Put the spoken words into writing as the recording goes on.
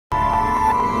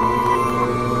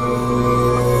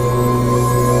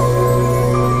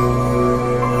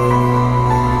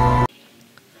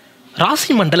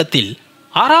ராசி மண்டலத்தில்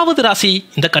 6வது ராசி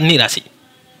இந்த கன்னி ராசி.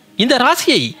 இந்த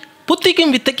ராசியை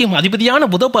புத்திக்கும் வித்தைக்கும் அதிபதியான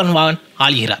புத பகவான்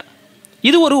ஆள்கிறார்.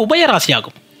 இது ஒரு உபய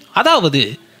ராசியாகும், அதாவது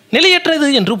நிலையற்றது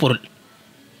என்று பொருள்.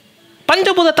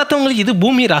 பஞ்சபூத தத்துவங்கள் இது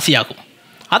பூமி ராசியாகும்,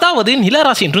 அதாவது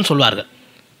நிலராசி என்றும் சொல்வார்கள்.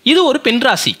 இது ஒரு பெண்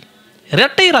ராசி,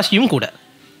 இரட்டை ராசியும் கூட.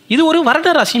 இது ஒரு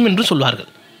வருட ராசியும் என்றும் சொல்வார்கள்.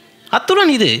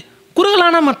 அத்துடன் இது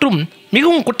குறுகலான மற்றும்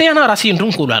மிகவும் குட்டையான ராசி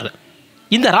என்றும் கூறுவார்கள்.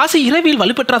 இந்த ராசி இரவில்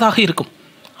வலுப்பெற்றதாக இருக்கும்,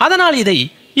 அதனால் இதை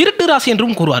இருட்டு ராசி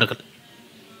என்றும் கூறுவார்கள்.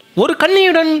 ஒரு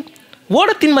கன்னியுடன்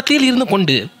ஓடத்தின் மத்தியில் இருந்து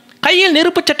கொண்டு கையில்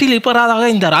நெருப்புச் சட்டியில் இருப்பதாக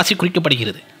இந்த ராசி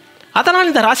குறிக்கப்படுகிறது. அதனால்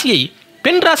இந்த ராசியை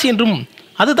பெண் ராசி என்றும்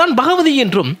அதுதான் பகவதி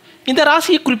என்றும் இந்த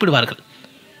ராசியை குறிப்பிடுவார்கள்.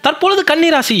 தற்பொழுது கன்னி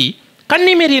ராசி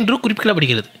கன்னிமேரி என்று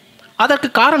குறிப்பிடப்படுகிறது. அதற்கு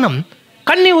காரணம்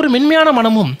கன்னி ஒரு மென்மையான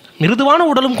மனமும் மிருதுவான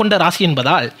உடலும் கொண்ட ராசி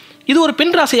என்பதால் இது ஒரு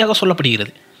பெண் ராசியாக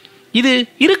சொல்லப்படுகிறது. இது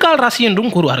இருகால் ராசி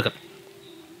என்றும் கூறுவார்கள்.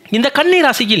 இந்த கன்னி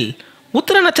ராசியில்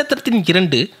உத்திர நட்சத்திரத்தின்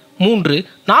 2, 3,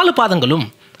 4 பாதங்களும்,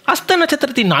 அஸ்த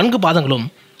நட்சத்திரத்தின் 4 பாதங்களும்,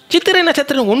 சித்திரை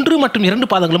நட்சத்திரம் 1 மற்றும் 2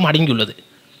 பாதங்களும் அடங்கியுள்ளது.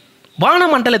 வான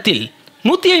மண்டலத்தில்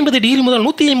 150 டிகிரி முதல்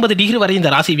 180 டிகிரி வரை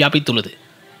இந்த ராசி வியாபித்துள்ளது.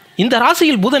 இந்த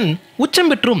ராசியில் புதன்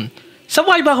உச்சம் பெற்றும்,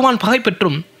 செவ்வாய் பகவான் பகை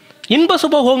பெற்றும், இன்ப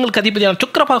சுபோகங்களுக்கு அதிபதியான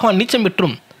சுக்கிர பகவான் நீச்சம்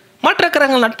பெற்றும், மற்ற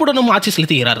கிரகங்கள் நட்புடனும் ஆட்சி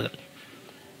செலுத்துகிறார்கள்.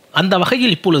 அந்த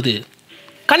வகையில் இப்பொழுது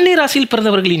கன்னி ராசியில்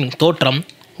பிறந்தவர்களின் தோற்றம்,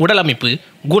 உடலமைப்பு,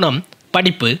 குணம்,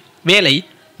 படிப்பு, வேலை,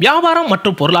 வியாபாரம்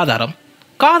மற்றும் பொருளாதாரம்,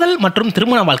 காதல் மற்றும்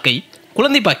திருமண வாழ்க்கை,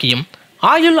 குழந்தை பாக்கியம்,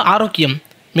 ஆயுள், ஆரோக்கியம்,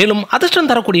 மேலும் அதிர்ஷ்டம்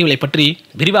தரக்கூடியவர்களை பற்றி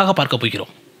விரிவாக பார்க்க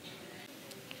போகிறோம்.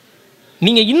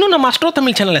 நீங்கள் இன்னும் நம்ம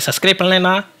AstroTamil சேனலை சப்ஸ்கிரைப்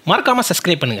பண்ணலைன்னா மறக்காமல்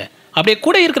சப்ஸ்கிரைப் பண்ணுங்கள். அப்படியே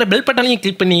கூட இருக்கிற பெல் பட்டனையும்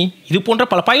கிளிக் பண்ணி இது போன்ற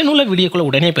பல பயனுள்ள வீடியோக்களை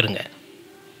உடனே பெறுங்க.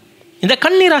 இந்த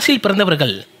கன்னி ராசியில்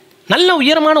பிறந்தவர்கள் நல்ல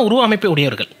உயரமான உருவ அமைப்பை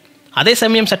உடையவர்கள், அதே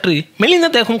சமயம் சற்று மெலிந்த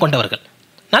தேகம் கொண்டவர்கள்,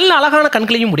 நல்ல அழகான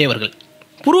கண்களையும் உடையவர்கள்,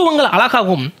 புருவங்கள்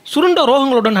அழகாகவும் சுருண்ட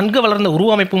ரோகங்களுடன் நன்கு வளர்ந்த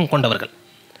உருவமைப்பும் கொண்டவர்கள்,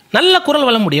 நல்ல குரல்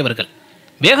வளம் உடையவர்கள்,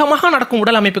 வேகமாக நடக்கும்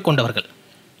உடல் அமைப்பை கொண்டவர்கள்.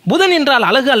 புதன் என்றால்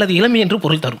அழகு அல்லது இளமை என்று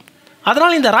பொருள் தரும்.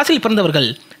 அதனால் இந்த ராசியில் பிறந்தவர்கள்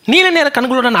நீல நேர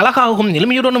கண்களுடன் அழகாகவும்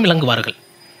எளிமையுடனும் விளங்குவார்கள்.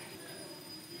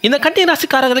 இந்த கன்னி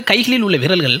ராசிக்காரர்கள் கைகளில் உள்ள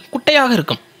விரல்கள் குட்டையாக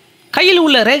இருக்கும். கையில்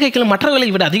உள்ள ரேகைகள் மற்றவர்களை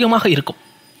விட அதிகமாக இருக்கும்.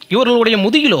 இவர்களுடைய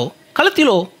முதுகிலோ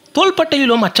கழுத்திலோ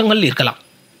தோள்பட்டையிலோ மச்சங்கள் இருக்கலாம்.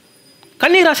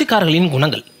 கன்னி ராசிக்காரர்களின்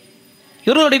குணங்கள்.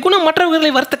 இவர்களுடைய குணம்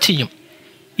மற்றவர்களை வருத்தச் செய்யும்.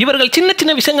 இவர்கள் சின்ன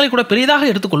சின்ன விஷயங்களை கூட பெரிதாக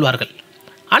எடுத்துக்கொள்வார்கள்.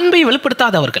 அன்பை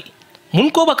வெளிப்படுத்தாதவர்கள்,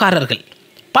 முன்கோபக்காரர்கள்,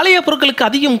 பழைய பொருட்களுக்கு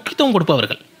அதிக முக்கியத்துவம்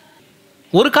கொடுப்பவர்கள்,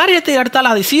 ஒரு காரியத்தை அடுத்தால்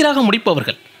அதை சீராக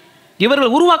முடிப்பவர்கள்.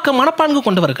 இவர்கள் உருவாக்க மனப்பான்கு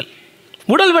கொண்டவர்கள்,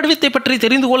 உடல் வடிவத்தை பற்றி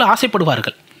தெரிந்து கொள்ள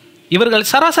ஆசைப்படுவார்கள். இவர்கள்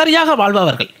சராசரியாக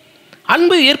வாழ்பவர்கள்.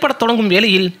 அன்பு ஏற்பட தொடங்கும்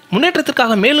வேளையில்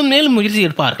முன்னேற்றத்திற்காக மேலும் மேலும் முயற்சி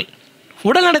எடுப்பார்கள்.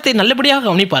 உடல் நலத்தை நல்லபடியாக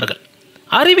கவனிப்பார்கள்.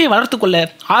 அறிவை வளர்த்து கொள்ள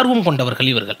ஆர்வம் கொண்டவர்கள்.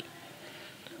 இவர்கள்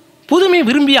புதுமை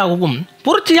விரும்பியாகவும்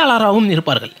புரட்சியாளராகவும்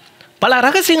இருப்பார்கள். பல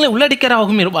ரகசியங்களை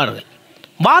உள்ளடக்கியராகவும் இருப்பார்கள்.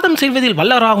 வாதம் செய்வதில்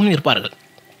வல்லவராகவும் இருப்பார்கள்.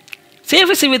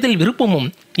 சேவை செய்வதில் விருப்பமும்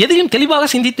எதையும் தெளிவாக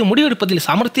சிந்தித்து முடிவெடுப்பதில்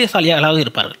சாமர்த்தியசாலிகளாக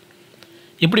இருப்பார்கள்.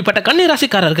 இப்படிப்பட்ட கன்னி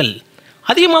ராசிக்காரர்கள்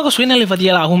அதிகமாக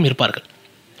சுயநலவாதிகளாகவும் இருப்பார்கள்.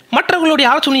 மற்றவர்களுடைய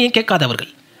ஆலோசனையை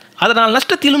கேட்காதவர்கள், அதனால்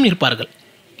நஷ்டத்திலும் இருப்பார்கள்.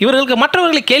 இவர்களுக்கு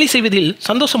மற்றவர்களை கேலி செய்வதில்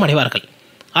சந்தோஷம் அடைவார்கள்.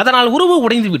 அதனால் உறவு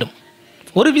உடைந்துவிடும்.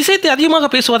 ஒரு விஷயத்தை அதிகமாக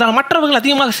பேசுவதால் மற்றவர்கள்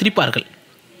அதிகமாக சிரிப்பார்கள்.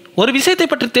 ஒரு விஷயத்தை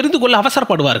பற்றி தெரிந்து கொள்ள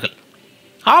அவசரப்படுவார்கள்.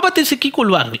 ஆபத்தில் சிக்கிக்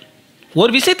கொள்வார்கள்.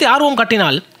 ஒரு விஷயத்தை ஆர்வம்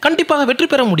காட்டினால் கண்டிப்பாக வெற்றி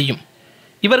பெற முடியும்.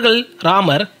 இவர்கள்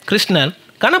ராமர், கிருஷ்ணர்,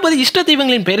 கணபதி, இஷ்ட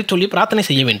தெய்வங்களின் பெயரை சொல்லி பிரார்த்தனை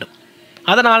செய்ய வேண்டும்.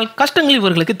 அதனால் கஷ்டங்கள்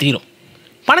இவர்களுக்கு தீரும்.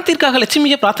 பணத்திற்காக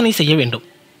லட்சுமியை பிரார்த்தனை செய்ய வேண்டும்.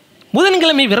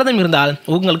 புதன்கிழமை விரதம் இருந்தால்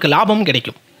உங்களுக்கு லாபம்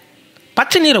கிடைக்கும்.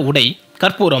 பச்சை நிற உடை,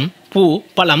 கற்பூரம், பூ,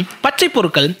 பழம், பச்சை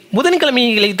பொருட்கள்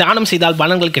புதன்கிழமைகளை தானம் செய்தால்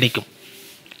பலன்கள் கிடைக்கும்.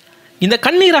 இந்த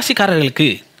கன்னி ராசிக்காரர்களுக்கு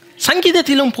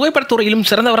சங்கீதத்திலும் புகைப்படத்துறையிலும்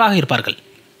சிறந்தவராக இருப்பார்கள்.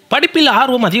 படிப்பில்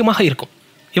ஆர்வம் அதிகமாக இருக்கும்.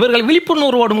 இவர்கள்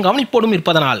விழிப்புணர்வோடும் கவனிப்போடும்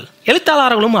இருப்பதனால்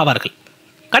எழுத்தாளர்களும் ஆவார்கள்.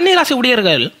 கன்னி ராசி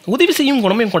உடையவர்கள் உதவி செய்யும்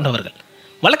குணமையும் கொண்டவர்கள்.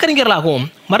 வழக்கறிஞர்களாகவும்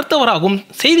மருத்துவராகவும்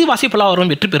செய்தி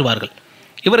வாசிப்பாளரும் வெற்றி பெறுவார்கள்.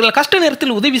 இவர்கள் கஷ்ட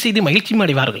நேரத்தில் உதவி செய்து மகிழ்ச்சியும்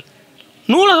அடைவார்கள்.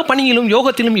 நூலக பணியிலும்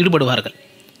யோகத்திலும் ஈடுபடுவார்கள்.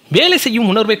 வேலை செய்யும்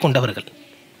உணர்வை கொண்டவர்கள்.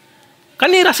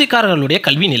 கன்னி ராசிக்காரர்களுடைய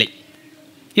கல்வி நிலை.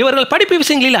 இவர்கள் படிப்பு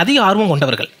விஷயங்களில் அதிக ஆர்வம்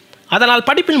கொண்டவர்கள். அதனால்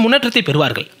படிப்பில் முன்னேற்றத்தை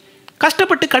பெறுவார்கள்.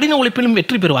 கஷ்டப்பட்டு கடின உழைப்பிலும்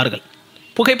வெற்றி பெறுவார்கள்.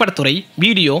 புகைப்படத்துறை,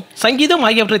 வீடியோ, சங்கீதம்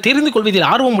ஆகியவற்றை தெரிந்து கொள்வதில்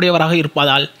ஆர்வம் உடையவராக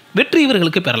இருப்பதால் வெற்றி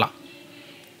இவர்களுக்கு பெறலாம்.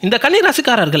 இந்த கன்னி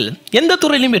ராசிக்காரர்கள் எந்த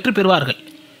துறையிலும் வெற்றி பெறுவார்கள்.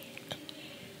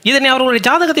 இதனை அவர்களுடைய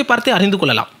ஜாதகத்தை பார்த்து அறிந்து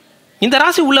கொள்ளலாம். இந்த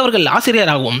ராசி உள்ளவர்கள்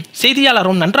ஆசிரியராகவும்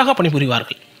செய்தியாளரும் நன்றாக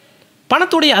பணிபுரிவார்கள்.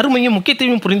 பணத்துடைய அருமையும்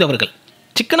முக்கியத்துவமும் புரிந்தவர்கள்.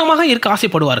 சிக்கனமாக இருக்க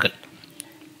ஆசைப்படுவார்கள்.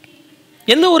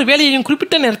 எந்த ஒரு வேலையையும்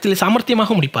குறிப்பிட்ட நேரத்தில்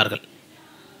சாமர்த்தியமாக முடிப்பார்கள்.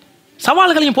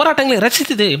 சவால்களையும் போராட்டங்களையும்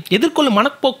ரசித்து எதிர்கொள்ளும்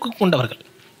மனப்போக்கு கொண்டவர்கள்.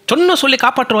 சொன்ன சொல்லி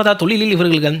காப்பாற்றுவதா தொழிலில்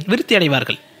இவர்கள் விருத்தி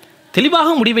அடைவார்கள். தெளிவாக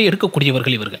முடிவை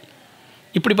எடுக்கக்கூடியவர்கள் இவர்கள்.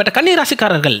 இப்படிப்பட்ட கன்னி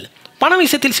ராசிக்காரர்கள் பண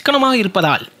விஷயத்தில் சிக்கனமாக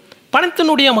இருப்பதால்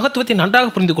பணத்தினுடைய மகத்துவத்தை நன்றாக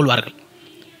புரிந்து கொள்வார்கள்.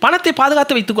 பணத்தை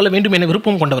பாதுகாத்து வைத்துக் கொள்ள வேண்டும் என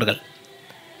விருப்பம் கொண்டவர்கள்.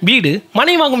 வீடு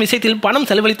மனை வாங்கும் விஷயத்தில் பணம்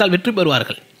செலவழித்தால் வெற்றி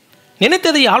பெறுவார்கள்.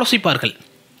 நினைத்ததை ஆலோசிப்பார்கள்.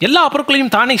 எல்லா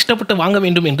பொருட்களையும் தானே இஷ்டப்பட்டு வாங்க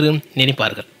வேண்டும் என்று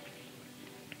நினைப்பார்கள்.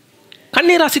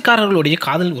 கன்னி ராசிக்காரர்களுடைய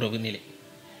காதல் உறவு நிலை.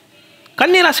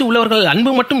 கன்னி ராசி உள்ளவர்கள்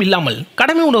அன்பு மட்டும் இல்லாமல்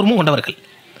கடமை உணர்வும் கொண்டவர்கள்.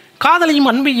 காதலையும்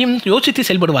அன்பையும் யோசித்து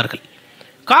செயல்படுவார்கள்.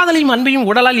 காதலையும் அன்பையும்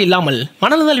உடலால் இல்லாமல்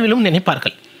மனதளவிலும்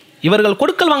நினைப்பார்கள். இவர்கள்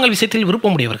கொடுக்கல் வாங்கல் விஷயத்தில்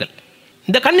விருப்பமுடையவர்கள்.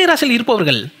 இந்த கன்னி ராசியில்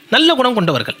இருப்பவர்கள் நல்ல குணம்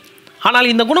கொண்டவர்கள். ஆனால்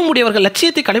இந்த குணம் உடையவர்கள்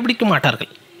லட்சியத்தை கடைபிடிக்க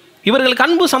மாட்டார்கள். இவர்களுக்கு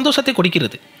அன்பு சந்தோஷத்தை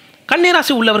கொடுக்கிறது. கன்னி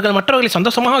ராசி உள்ளவர்கள் மற்றவர்களை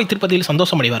சந்தோஷமாக வைத்திருப்பதில்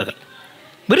சந்தோஷம் அடைவார்கள்.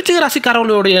 விருச்சிக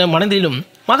ராசிக்காரர்களுடைய மனதிலும்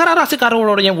மகர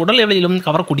ராசிக்காரர்களுடைய உடல் எல்லையிலும்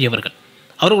கவரக்கூடியவர்கள்.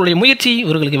 அவர்களுடைய முயற்சி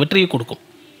இவர்களுக்கு வெற்றியை கொடுக்கும்.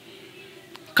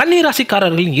 கன்னி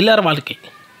ராசிக்காரர்களின் இல்லற வாழ்க்கை.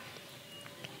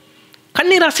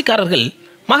 கன்னி ராசிக்காரர்கள்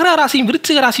மகர ராசியும்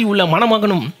விருச்சிக ராசி உள்ள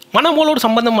மணமகனும் மணமோளோடு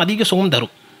சம்பந்தம் அதிக சுகம்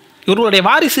தரும். இவர்களுடைய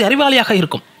வாரிசு அறிவாளியாக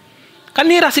இருக்கும்.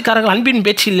 கன்னி ராசிக்காரர்கள் அன்பின்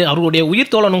பேச்சில் அவர்களுடைய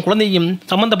உயிர் தோழனும் குழந்தையும்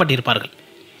சம்பந்தப்பட்டிருப்பார்கள்.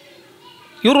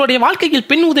 இவருடைய வாழ்க்கையில்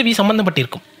பெண் உதவி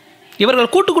சம்பந்தப்பட்டிருக்கும்.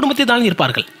 இவர்கள் கூட்டு குடும்பத்தில் தான்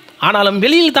இருப்பார்கள். ஆனாலும்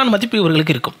வெளியில் தான் மதிப்பு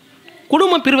இவர்களுக்கு இருக்கும்.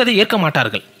 குடும்பம் பிரிவதை ஏற்க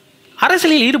மாட்டார்கள்.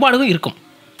 அரசியலில் ஈடுபாடும் இருக்கும்.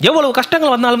 எவ்வளவு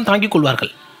கஷ்டங்கள் வந்தாலும் தாங்கிக்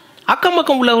கொள்வார்கள். அக்கம்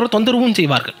பக்கம் உள்ளவர் தொந்தரவும்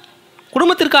செய்வார்கள்.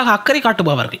 குடும்பத்திற்காக அக்கறை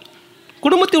காட்டுபவர்கள்.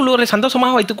 குடும்பத்தில் உள்ளவர்களை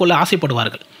சந்தோஷமாக வைத்துக்கொள்ள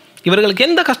ஆசைப்படுவார்கள். இவர்களுக்கு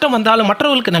எந்த கஷ்டம் வந்தாலும்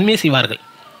மற்றவர்களுக்கு நன்மை செய்வார்கள்.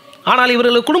 ஆனால்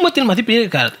இவர்களுக்கு குடும்பத்தின் மதிப்பே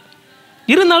இருக்காது.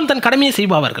 இருந்தாலும் தன் கடமையை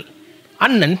செய்வார்கள்.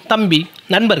 அண்ணன், தம்பி,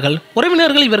 நண்பர்கள்,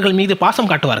 உறவினர்கள் இவர்கள் மீது பாசம்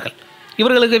காட்டுவார்கள்.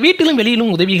 இவர்களுக்கு வீட்டிலும்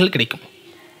வெளியிலும் உதவிகள் கிடைக்கும்.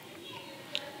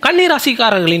 கன்னி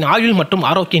ராசிக்காரர்களின் ஆயுள் மற்றும்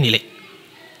ஆரோக்கிய நிலை.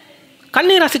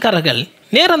 கன்னி ராசிக்காரர்கள்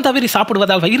நேரம் தவறி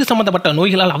சாப்பிடுவதால் வயிறு சம்பந்தப்பட்ட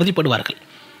நோய்களால் அவதிப்படுவார்கள்.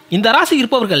 இந்த ராசி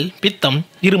இருப்பவர்கள் பித்தம்,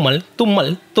 இருமல்,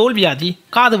 தும்மல், தோல்வியாதி,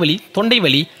 காதுவலி, தொண்டை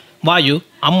வலி, வாயு,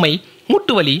 அம்மை,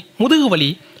 மூட்டு வலி, முதுகு வலி,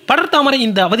 படர்தாமரை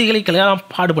இந்த அவதிகளுக்கெல்லாம்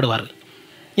பாடுபடுவார்கள்.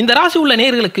 இந்த ராசி உள்ள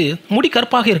நேயர்களுக்கு முடி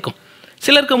கருப்பாக இருக்கும்.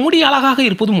 சிலருக்கு முடி அழகாக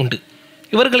இருப்பதும் உண்டு.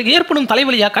 இவர்களுக்கு ஏற்படும்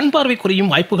தலைவலியாக கண் பார்வை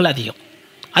குறையும் வாய்ப்புகள் அதிகம்.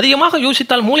 அதிகமாக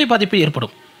யோசித்தால் மூளை பாதிப்பு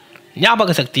ஏற்படும்.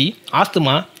 ஞாபக சக்தி,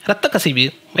 ஆஸ்துமா, இரத்த கசிவு,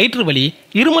 வயிற்று வலி,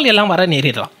 இருமல் எல்லாம் வர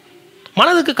நேரிடலாம்.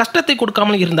 மனதுக்கு கஷ்டத்தை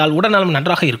கொடுக்காமல் இருந்தால் உடல்நலம்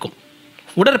நன்றாக இருக்கும்.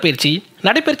 உடற்பயிற்சி,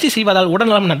 நடைப்பயிற்சி செய்வதால்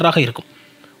உடல்நலம் நன்றாக இருக்கும்.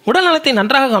 உடல்நலத்தை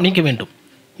நன்றாக கவனிக்க வேண்டும்.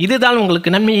 இதுதான் உங்களுக்கு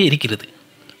நன்மையே இருக்கிறது.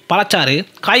 பழச்சாறு,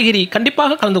 காய்கறி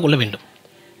கண்டிப்பாக கலந்து கொள்ள வேண்டும்.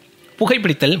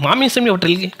 புகைப்பிடித்தல், மாமிசம்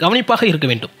இவற்றில் கவனிப்பாக இருக்க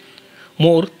வேண்டும்.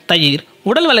 மோர், தயிர்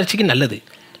உடல் வளர்ச்சிக்கு நல்லது.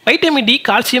 வைட்டமின் டி,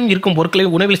 கால்சியம் இருக்கும் பொருட்களை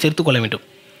உணவில் சேர்த்து கொள்ள வேண்டும்.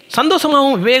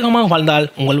 சந்தோஷமாகவும் விவேகமாகவும் வாழ்ந்தால்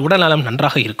உங்கள் உடல்நலம்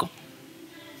நன்றாக இருக்கும்.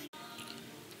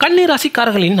 கன்னி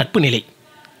ராசிக்காரர்களின் நட்பு நிலை.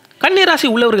 கன்னி ராசி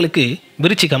உள்ளவர்களுக்கு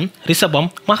விருச்சிகம், ரிஷபம்,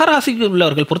 மகராசிக்கு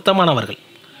உள்ளவர்கள் பொருத்தமானவர்கள்.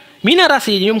 மீன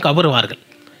ராசியையும் கவருவார்கள்.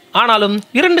 ஆனாலும்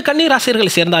 2 கன்னி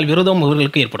ராசியர்கள் சேர்ந்தால் விரோதம்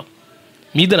இவர்களுக்கு ஏற்படும்.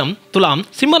 மிதுனம், துலாம்,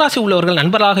 சிம்மராசி உள்ளவர்கள்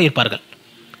நண்பராக இருப்பார்கள்.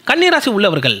 கன்னிராசி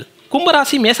உள்ளவர்கள்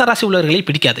கும்பராசி, மேசராசி உள்ளவர்களை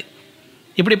பிடிக்காது.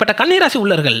 இப்படிப்பட்ட கன்னிராசி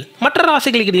உள்ளவர்கள் மற்ற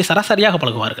ராசிகளுக்கிடையே சராசரியாக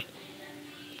பழகுவார்கள்.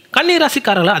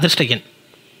 கன்னிராசிக்காரர்கள் அதிர்ஷ்ட எண்.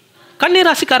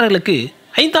 கன்னிராசிக்காரர்களுக்கு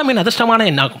 5ஆம் எண் அதிர்ஷ்டமான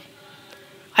எண்ணாகும்.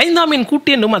 5ஆம் எண்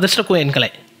கூட்டு எண்ணும் அதிர்ஷ்ட எண்களை.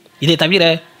 இதை தவிர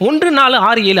 1, 4,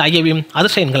 6, 7 ஆகியவையும்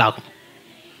அதிர்ஷ்ட எண்களாகும்.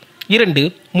 2,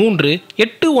 3,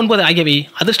 8, 9 ஆகியவை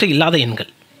அதிர்ஷ்ட இல்லாத எண்கள்.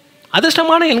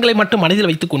 அதிர்ஷ்டமான எண்களை மட்டும் மனதில்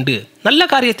வைத்துக்கொண்டு நல்ல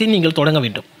காரியத்தை நீங்கள் தொடங்க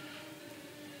வேண்டும்.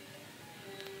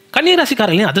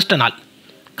 கன்னிராசிக்காரர்களின் அதிர்ஷ்ட நாள்.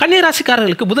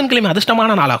 கன்னிராசிக்காரர்களுக்கு புதன்கிழமை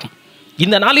அதிர்ஷ்டமான நாளாகும்.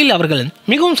 இந்த நாளில் அவர்கள்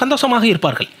மிகவும் சந்தோஷமாக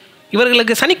இருப்பார்கள்.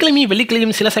 இவர்களுக்கு சனிக்கிழமை,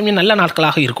 வெள்ளிக்கிழமையும் சில சமயம் நல்ல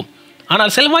நாட்களாக இருக்கும்.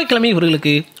 ஆனால் செவ்வாய்க்கிழமை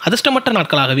இவர்களுக்கு அதிர்ஷ்டமற்ற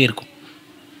நாட்களாகவே இருக்கும்.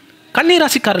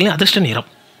 கன்னிராசிக்காரர்களின் அதிர்ஷ்ட நிறம்.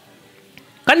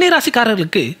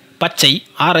 கன்னிராசிக்காரர்களுக்கு பச்சை,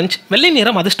 ஆரஞ்சு, வெள்ளை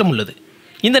நிறம் அதிர்ஷ்டம் உள்ளது.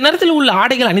 இந்த நிறத்தில் உள்ள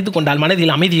ஆடைகள் அணிந்து கொண்டால்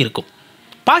மனதில் அமைதி இருக்கும்.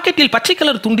 பாக்கெட்டில் பச்சை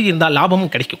கலர் துண்டு இருந்தால்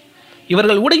லாபமும் கிடைக்கும்.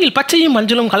 இவர்கள் உடையில் பச்சையும்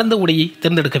மஞ்சளும் கலந்த உடையை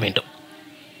தேர்ந்தெடுக்க வேண்டும்.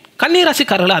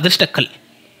 கன்னிராசிக்காரர்கள் அதிர்ஷ்டக்கல்.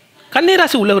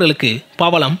 கன்னிராசி உள்ளவர்களுக்கு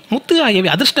பவளம், முத்து ஆகியவை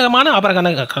அதிர்ஷ்டமான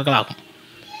ஆபரணங்களாகும்.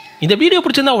 இந்த வீடியோ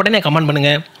பிடிச்சிருந்தா உடனே கமெண்ட்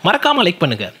பண்ணுங்கள். மறக்காமல் லைக்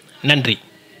பண்ணுங்கள். நன்றி.